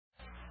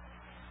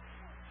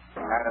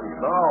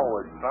And now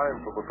it's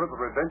time for the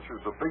further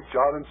adventures of Big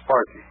John and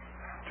Sparkie.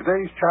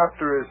 Today's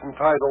chapter is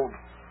entitled,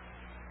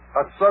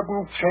 A Sudden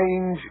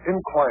Change in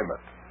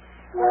Climate.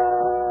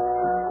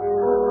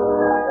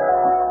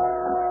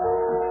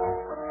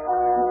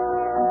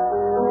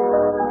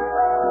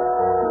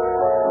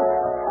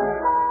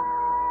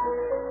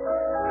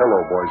 Hello,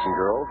 boys and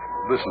girls.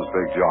 This is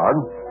Big John.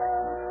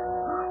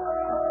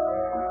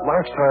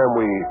 Last time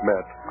we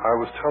met, I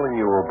was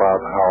telling you about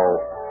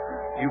how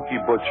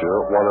Yuki Butcher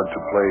wanted to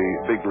play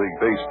big league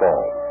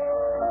baseball.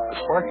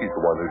 Sparkie's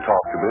the one who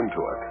talked him into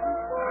it.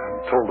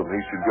 Told him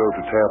he should go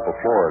to Tampa,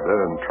 Florida,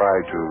 and try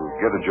to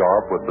get a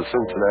job with the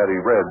Cincinnati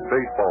Reds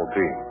baseball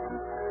team.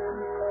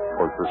 Of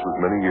course, this was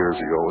many years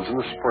ago. It was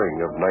in the spring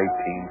of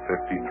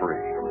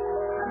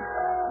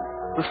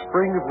 1953. The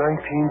spring of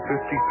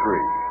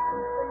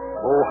 1953.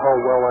 Oh, how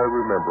well I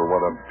remember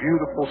what a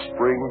beautiful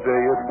spring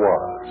day it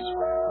was.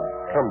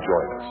 Come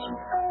join us.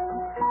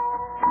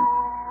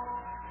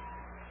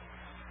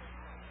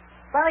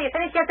 Well, you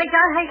finished yet, Big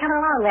John? How you coming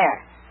along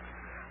there?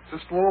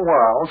 Just a little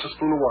while,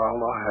 and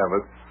I'll have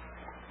it.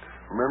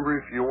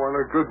 Remember, if you want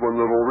a good one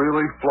that'll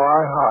really fly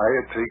high,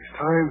 it takes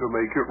time to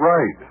make it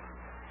right.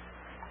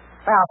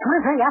 Well, come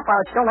on, hurry up while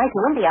it's still nice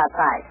and windy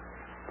outside.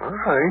 All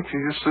right, you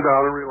just sit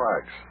down and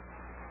relax.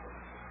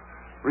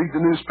 Read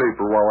the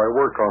newspaper while I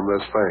work on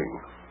this thing.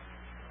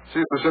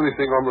 See if there's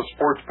anything on the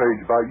sports page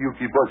about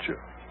Yuki Butcher.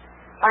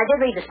 I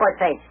did read the sports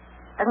page.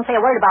 Doesn't say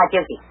a word about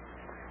Yuki.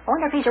 I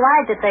wonder if he's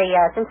arrived at the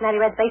Cincinnati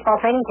Reds baseball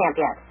training camp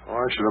yet.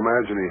 Well, I should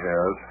imagine he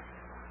has.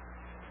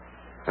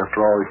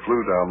 After all, he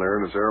flew down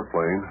there in his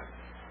airplane.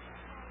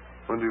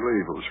 When did he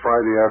leave? It was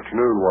Friday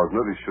afternoon,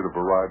 wasn't it? He should have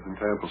arrived in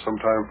Tampa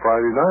sometime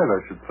Friday night, I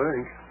should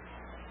think.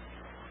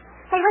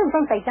 Hey, what do you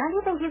think, Big John? Do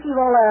you think Yuki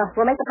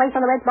will make the place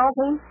on the Reds ball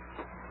team?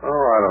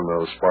 Oh, I don't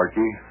know,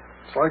 Sparkie.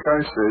 It's like I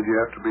said, you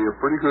have to be a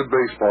pretty good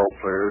baseball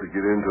player to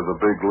get into the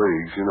big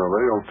leagues. You know,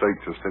 they don't take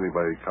just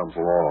anybody who comes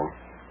along.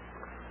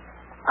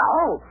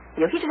 Oh,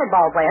 Yuki's a good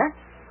ball player.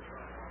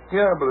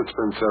 Yeah, but it's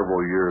been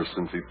several years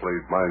since he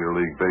played minor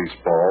league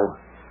baseball.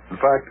 In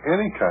fact,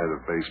 any kind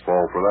of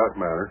baseball for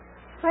that matter.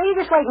 Well, you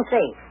just wait and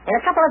see. In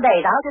a couple of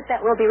days, I'll just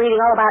bet we'll be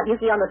reading all about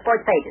Yuki on the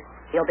sports pages.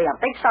 He'll be a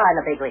big star in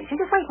the big leagues. You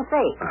just wait and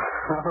see.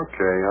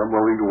 Okay, I'm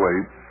willing to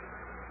wait.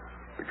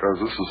 Because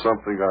this is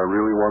something I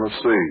really want to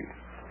see.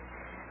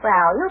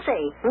 Well, you'll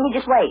see. You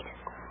just wait.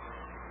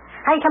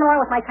 How you coming along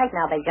with my type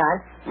now, Big John?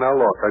 Now,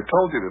 look, I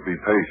told you to be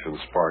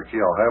patient,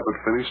 Sparkie. I'll have it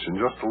finished in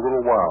just a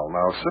little while.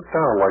 Now, sit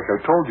down like I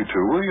told you to,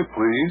 will you,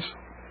 please?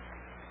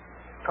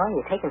 Oh,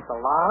 you're taking so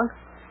long.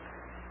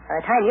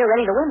 By the time you're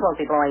ready, the wind won't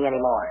be blowing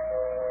anymore.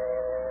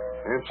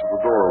 Answer the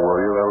door,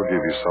 will you? That'll give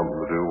you something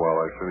to do while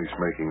I finish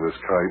making this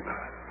kite.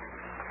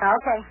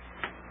 Okay.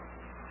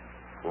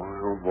 Boy,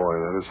 oh boy,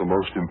 that is the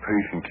most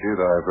impatient kid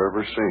I've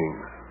ever seen.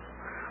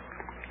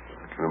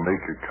 If you're going to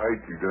make a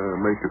kite, you got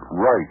to make it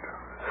right.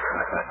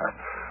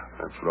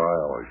 That's what I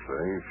always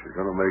say. If you're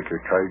going to make a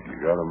kite, you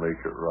got to make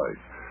it right.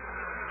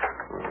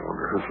 I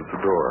wonder who's at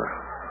the door.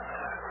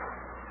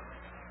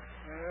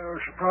 No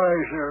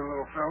surprise there,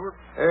 little fella.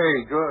 Hey,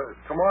 good.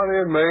 Come on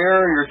in,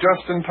 Mayor. You're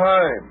just in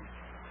time.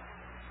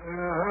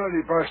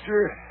 Howdy,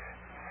 Buster.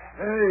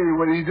 Hey,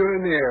 what are you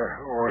doing there?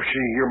 Oh,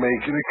 see, you're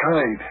making a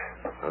kite.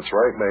 That's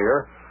right,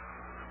 Mayor.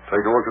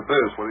 Take a look at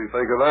this. What do you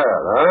think of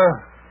that, huh?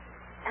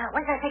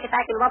 When can I take it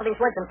back in Lovely's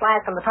woods and fly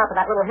it from the top of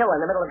that little hill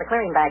in the middle of the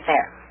clearing back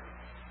there?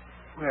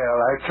 Well,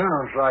 that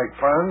sounds like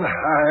fun.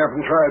 I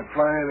haven't tried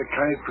flying a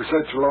kite for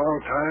such a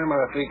long time.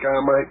 I think I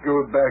might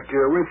go back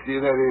there with you,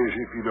 that is,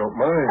 if you don't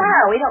mind.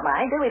 Oh, we don't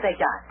mind, do we, Big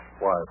John?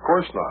 Why, of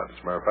course not. As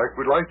a matter of fact,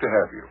 we'd like to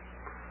have you.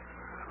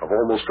 I've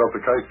almost got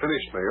the kite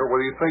finished, Mayor. What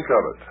do you think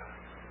of it?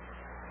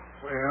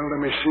 Well,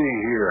 let me see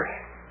here.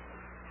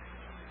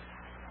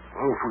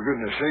 Oh, for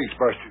goodness sakes,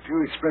 Buster, do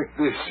you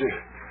expect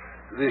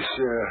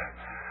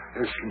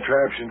this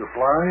contraption to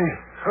fly?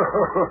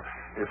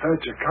 If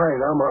that's a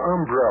kite, I'm an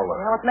umbrella.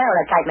 Well, what's the matter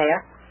with that kite, Mayor?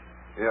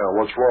 Yeah,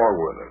 what's wrong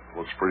with it?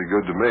 Looks pretty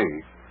good to me.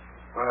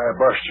 Why,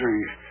 Buster,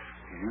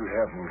 you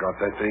haven't got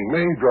that thing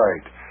made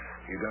right.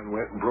 You done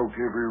went and broke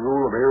every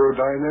rule of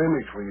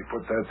aerodynamics when you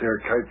put that there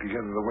kite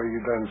together the way you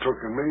done took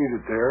and made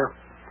it there.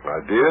 I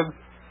did?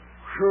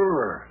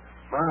 Sure.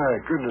 My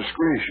goodness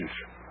gracious.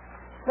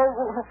 Well,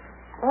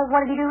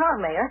 what did you do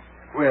wrong, Mayor?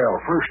 Well,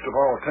 first of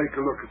all, take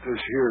a look at this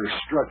here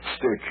strut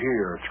stick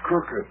here. It's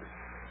crooked.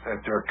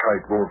 That there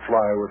kite won't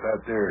fly with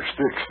that there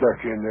stick stuck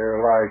in there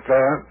like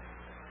that.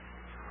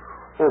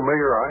 Well,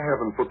 Mayor, I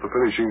haven't put the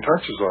finishing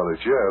touches on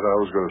it yet. I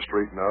was going to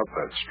straighten out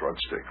that strut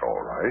stick,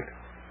 all right.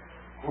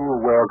 Oh,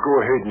 well, go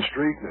ahead and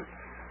straighten it.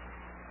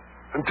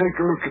 And take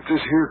a look at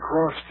this here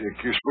cross stick.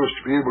 You're supposed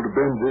to be able to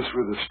bend this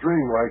with a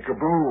string like a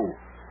bow.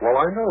 Well,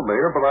 I know,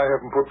 Mayor, but I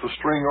haven't put the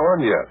string on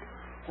yet.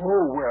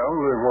 Oh, well,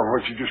 then why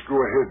don't you just go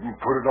ahead and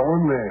put it on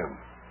then?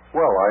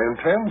 Well, I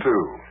intend to.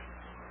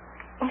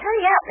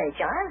 Hurry up, Big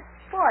John.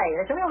 Boy,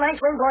 there's a real nice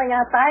wind blowing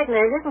outside, and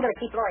it isn't going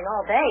to keep blowing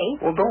all day.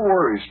 Well, don't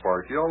worry,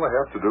 Sparkie. All I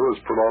have to do is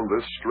put on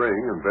this string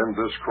and bend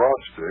this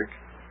cross stick.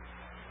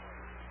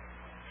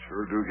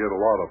 Sure do get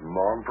a lot of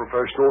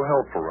non-professional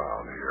help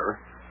around here.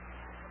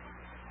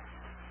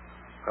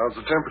 How's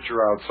the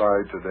temperature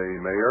outside today,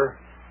 Mayor?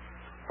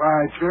 Why,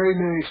 it's very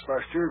nice,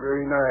 Buster,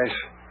 very nice.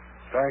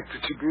 In fact,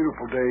 it's a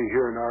beautiful day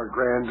here in our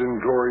grand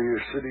and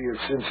glorious city of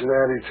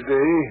Cincinnati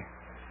today.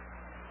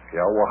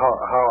 Yeah, well,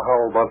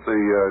 how about the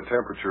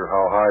temperature?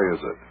 How high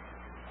is it?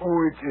 Oh,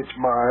 it's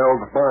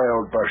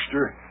mild,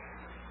 Buster.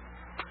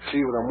 See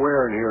what I'm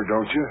wearing here,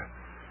 don't you?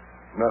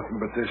 Nothing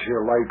but this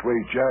here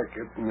lightweight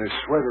jacket and this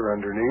sweater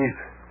underneath.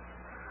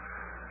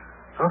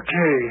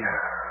 Okay.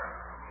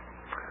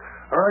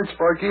 All right,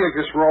 Sparkie, I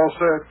guess we're all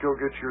set. Go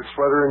get your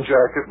sweater and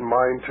jacket and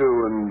mine, too,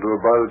 and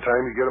by the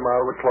time you get them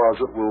out of the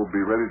closet, we'll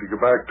be ready to go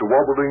back to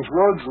Wobbling's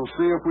Woods and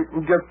see if we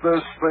can get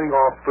this thing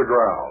off the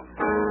ground.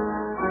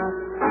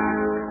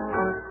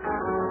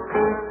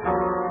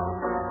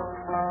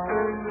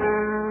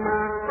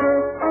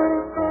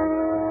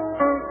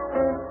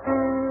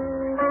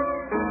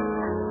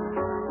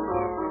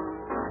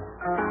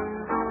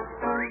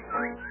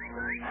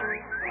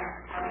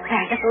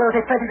 Just a little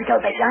bit further to go,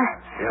 Big John.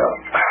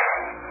 Yeah.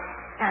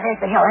 Now, there's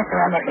the hill. That's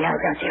where I met the young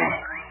don't you?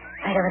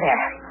 Right over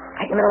there.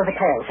 Right in the middle of the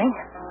clearing, see?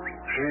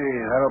 Gee,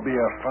 that'll be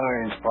a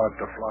fine spot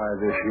to fly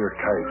this here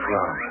kite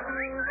from.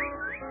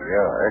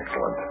 Yeah,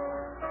 excellent.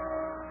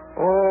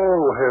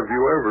 Oh, have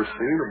you ever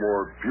seen a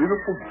more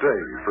beautiful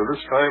day for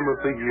this time of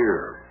the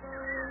year?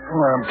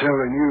 Well, I'm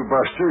telling you,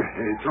 Buster,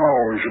 it's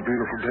always a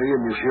beautiful day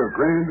in this here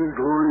grand and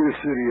glorious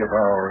city of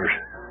ours.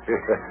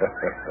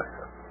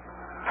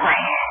 Boy.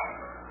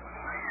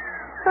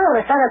 Oh,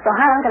 the sun is so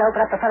hot, I'm going to open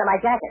up the front of my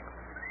jacket.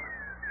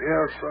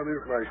 Yeah, the sun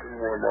is nice and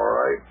warm, all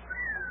right.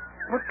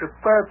 Look at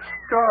that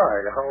sky,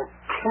 how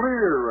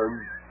clear and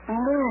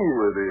blue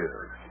it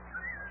is.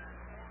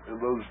 And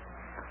those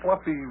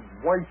fluffy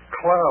white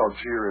clouds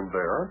here and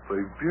there, aren't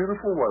they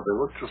beautiful? Why, they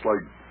look just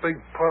like big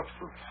puffs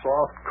of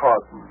soft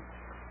cotton.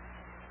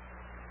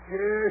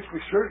 Yes, we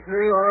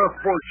certainly are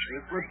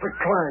fortunate with the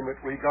climate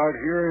we got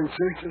here in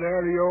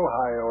Cincinnati,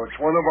 Ohio. It's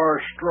one of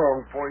our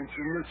strong points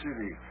in the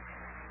city.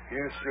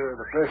 Yes, sir,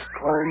 the best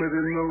climate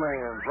in the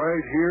land,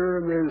 right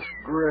here in this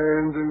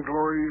grand and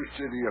glorious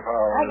city of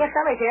ours. I guess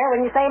summer's here,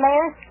 wouldn't you say,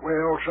 Mayor?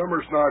 Well,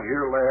 summer's not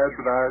here, lad,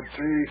 but I'd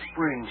say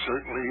spring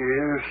certainly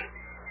is.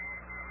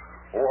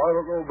 Oh, I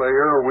don't know,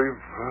 Mayor.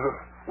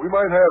 We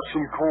might have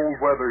some cold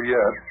weather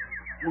yet.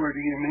 What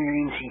do you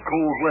mean, some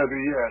cold weather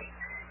yet?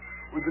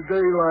 With a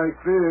day like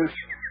this,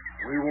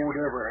 we won't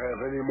ever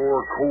have any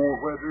more cold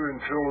weather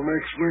until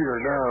next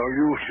winter now,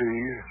 you'll see.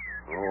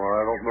 Oh,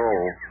 I don't know.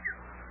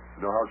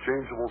 You know how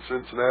changeable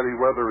Cincinnati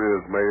weather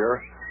is, Mayor.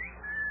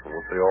 And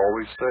what they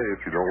always say,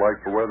 if you don't like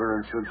the weather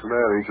in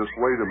Cincinnati, just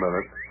wait a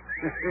minute.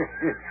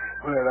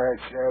 Well,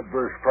 that's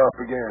adverse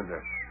propaganda.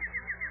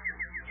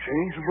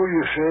 Changeable,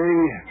 you say?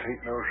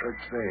 Ain't no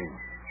such thing.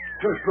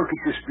 Just look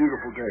at this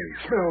beautiful day.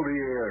 Smell the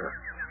air.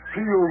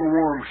 Feel the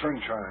warm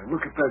sunshine.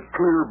 Look at that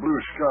clear blue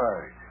sky.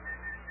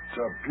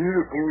 It's a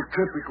beautiful,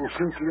 typical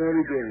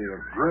Cincinnati day. A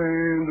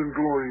grand and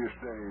glorious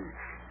day.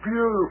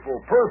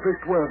 Beautiful,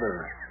 perfect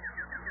weather.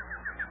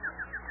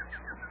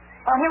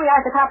 Oh, here we are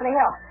at the top of the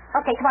hill.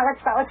 Okay, come on,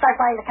 let's start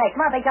flying the kite.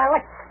 Come on, Big John,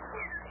 let's...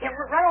 Yeah,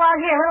 run along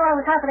here, run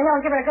along the top of the hill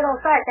and give it a good old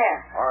start there.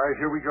 All right,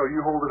 here we go.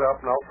 You hold it up,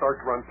 and I'll start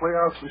to run. Play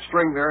out some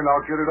string there, and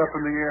I'll get it up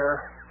in the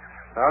air.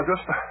 Now,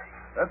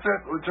 that's it.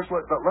 Just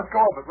let go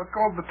of it. Let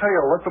go of the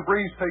tail. Let the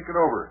breeze take it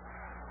over.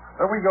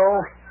 There we go.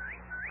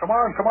 Come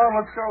on,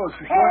 let's go.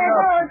 She's going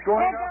up. She's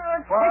going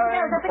up.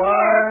 Fine.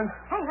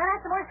 Hey, run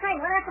out some more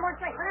string. Run out some more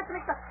string.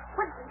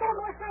 Get a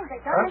more string, Big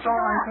John. That's all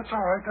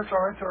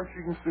right.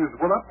 You can do it.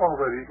 We're up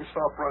already. You can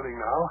stop running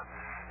now.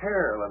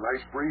 Here, the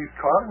nice breeze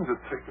caught and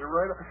just taking it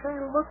right up.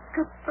 Hey, look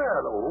at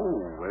that.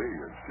 Oh, hey,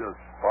 it's just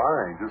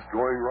fine. Just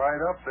going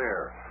right up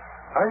there.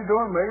 How you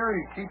doing, Mayor? Are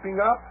you keeping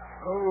up?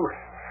 Oh,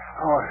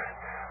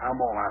 I'm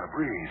all out of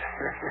breeze.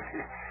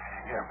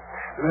 Yeah,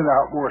 let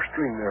out more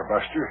string there,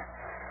 Buster.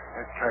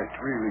 That kite's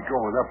really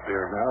going up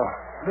there now.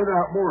 Let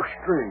out more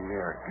string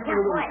there. Give it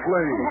a little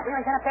play. We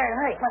really get up there in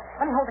a hurry. Come on,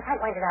 let me hold the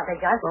kite winder down, Big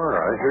John. All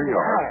right, here you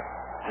are.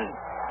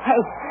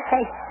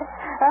 Hey.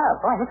 Oh,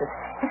 boy, this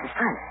is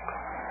fun.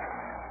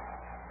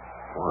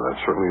 Well, that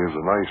certainly is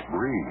a nice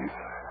breeze.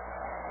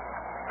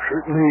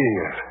 Certainly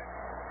is.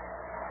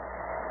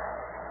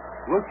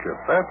 Look at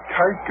that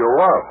kite go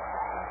up.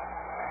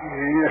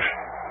 Yes.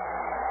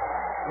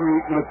 We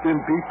let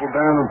them people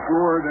down in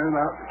Florida and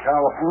out in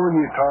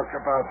California talk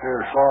about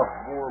their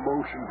soft, warm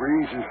ocean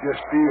breezes.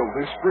 Just feel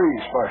this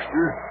breeze,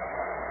 Buster.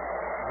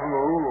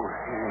 Oh,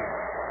 you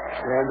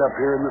stand up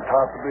here in the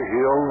top of the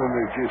hill and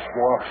it just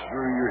wafts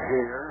through your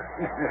hair.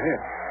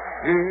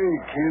 Hey,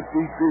 can't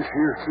beat this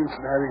here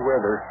Cincinnati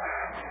weather.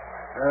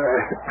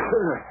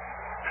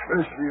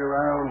 Especially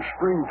around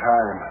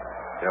springtime.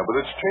 Yeah, but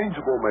it's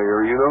changeable,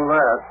 Mayor. You know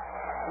that.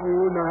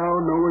 Oh,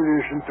 no, it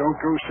isn't. Don't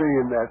go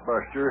saying that,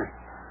 Buster.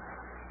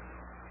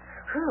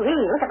 Ooh-wee,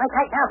 look at my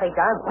kite now, Big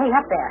John. Way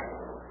up there.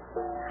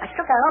 I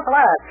took out an awful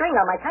lot of string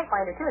on my kite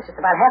winder, too. It's just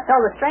about half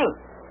filled with string.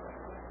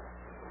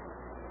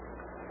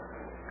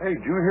 Hey,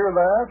 did you hear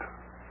that?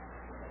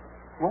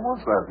 What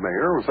was that,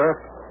 Mayor? Was that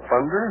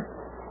thunder?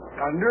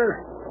 Thunder?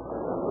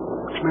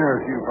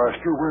 snares you,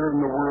 Buster. Where in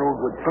the world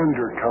would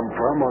thunder come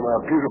from on a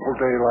beautiful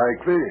day like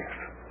this?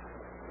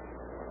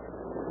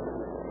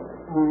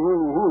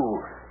 Ooh.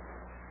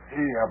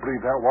 Hey, I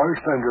believe that was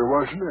thunder,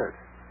 wasn't it?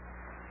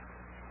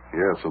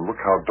 Yes, and look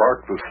how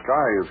dark the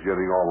sky is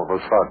getting all of a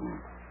sudden.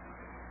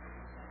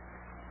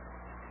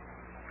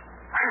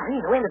 Golly,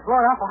 the wind is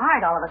blowing awful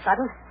hard all of a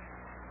sudden.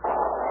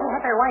 I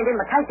better wind in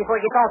my kite before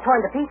it gets all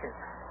torn to pieces.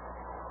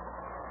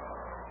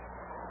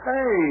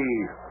 Hey,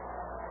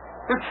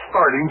 it's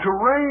starting to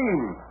rain.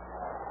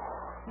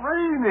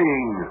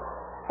 Raining.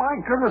 My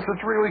goodness,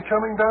 it's really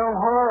coming down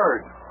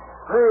hard.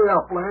 Hurry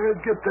up, lad.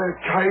 Get that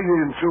kite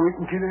in so we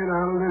can get in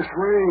out of this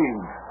rain.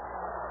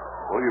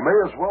 Well, you may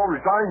as well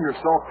resign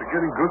yourself to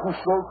getting good and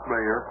soaked,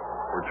 Mayor.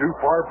 We're too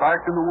far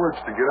back in the woods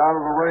to get out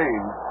of the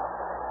rain.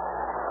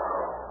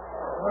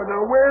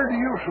 Now, where do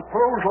you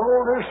suppose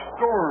all this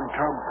storm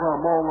come from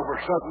all of a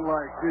sudden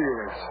like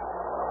this?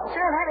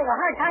 Sure, I'm having a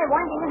hard time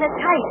winding in this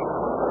kite.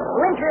 The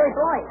wind's really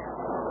blowing.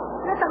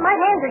 Listen, my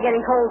hands are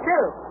getting cold,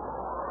 too.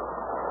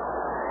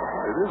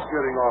 It is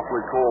getting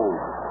awfully cold.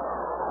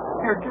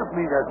 Here, give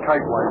me that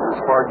kite winder,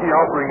 Sparkie.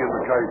 I'll bring in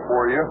the kite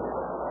for you.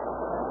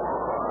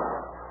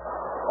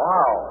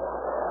 Wow.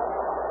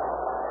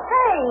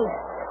 Hey,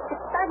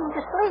 it's starting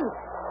to sleet.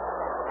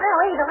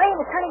 Golly, the rain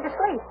is turning to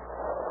sleet.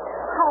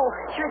 Oh,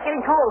 sure it's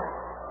getting cold.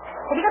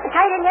 Have you got the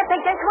kite in yet,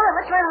 Big Jay? Come on,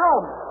 let's run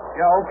home.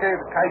 Yeah, okay,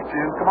 the kite's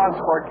in. Come on,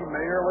 Sparkie,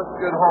 Mayor, let's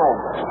get home.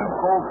 It's too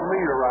cold for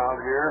me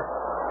around here.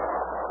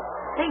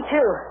 Me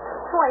too.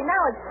 Boy,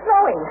 now it's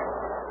snowing.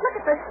 Look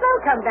at the snow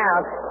come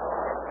down.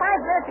 5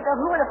 minutes ago,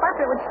 who would have thought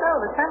it would snow?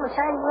 The sun was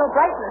shining real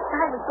bright and the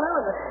sky was blue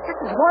and just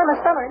as warm as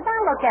summer. And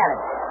now look at it.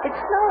 It's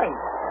snowing.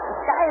 The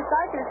sky is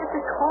dark and it's just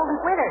as cold as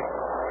winter.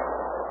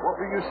 What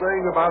were you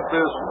saying about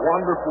this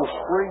wonderful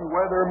spring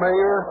weather,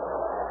 Mayor?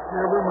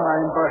 Never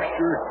mind,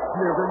 Buster.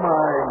 Never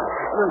mind.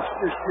 Let's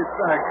just get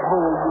back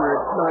home where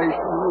it's nice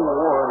and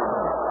warm.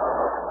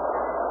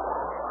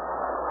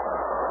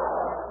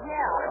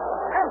 Yeah,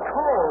 I'm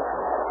cold.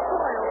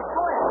 Boy, oh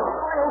boy, oh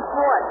boy, oh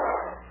boy.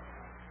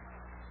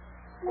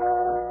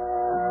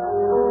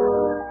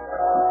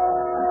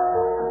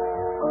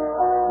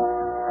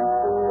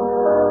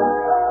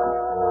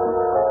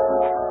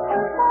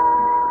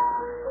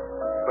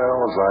 Well,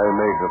 as I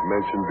may have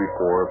mentioned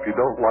before, if you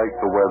don't like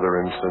the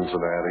weather in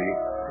Cincinnati,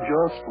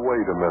 just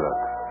wait a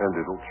minute, and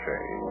it'll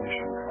change.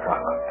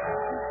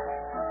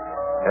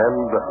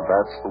 And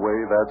that's the way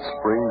that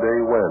spring day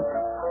went.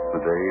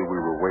 The day we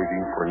were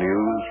waiting for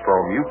news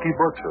from Yuki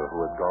Butcher,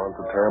 who had gone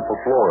to Tampa,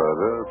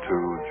 Florida, to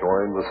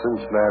join the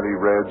Cincinnati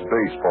Reds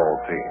baseball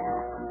team.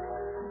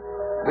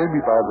 Maybe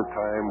by the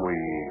time we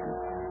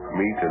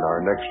meet in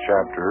our next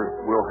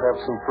chapter, we'll have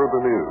some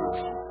further news.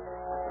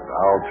 And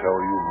I'll tell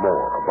you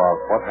more about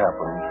what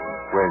happened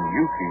when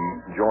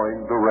Yuki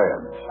joined the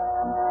Reds.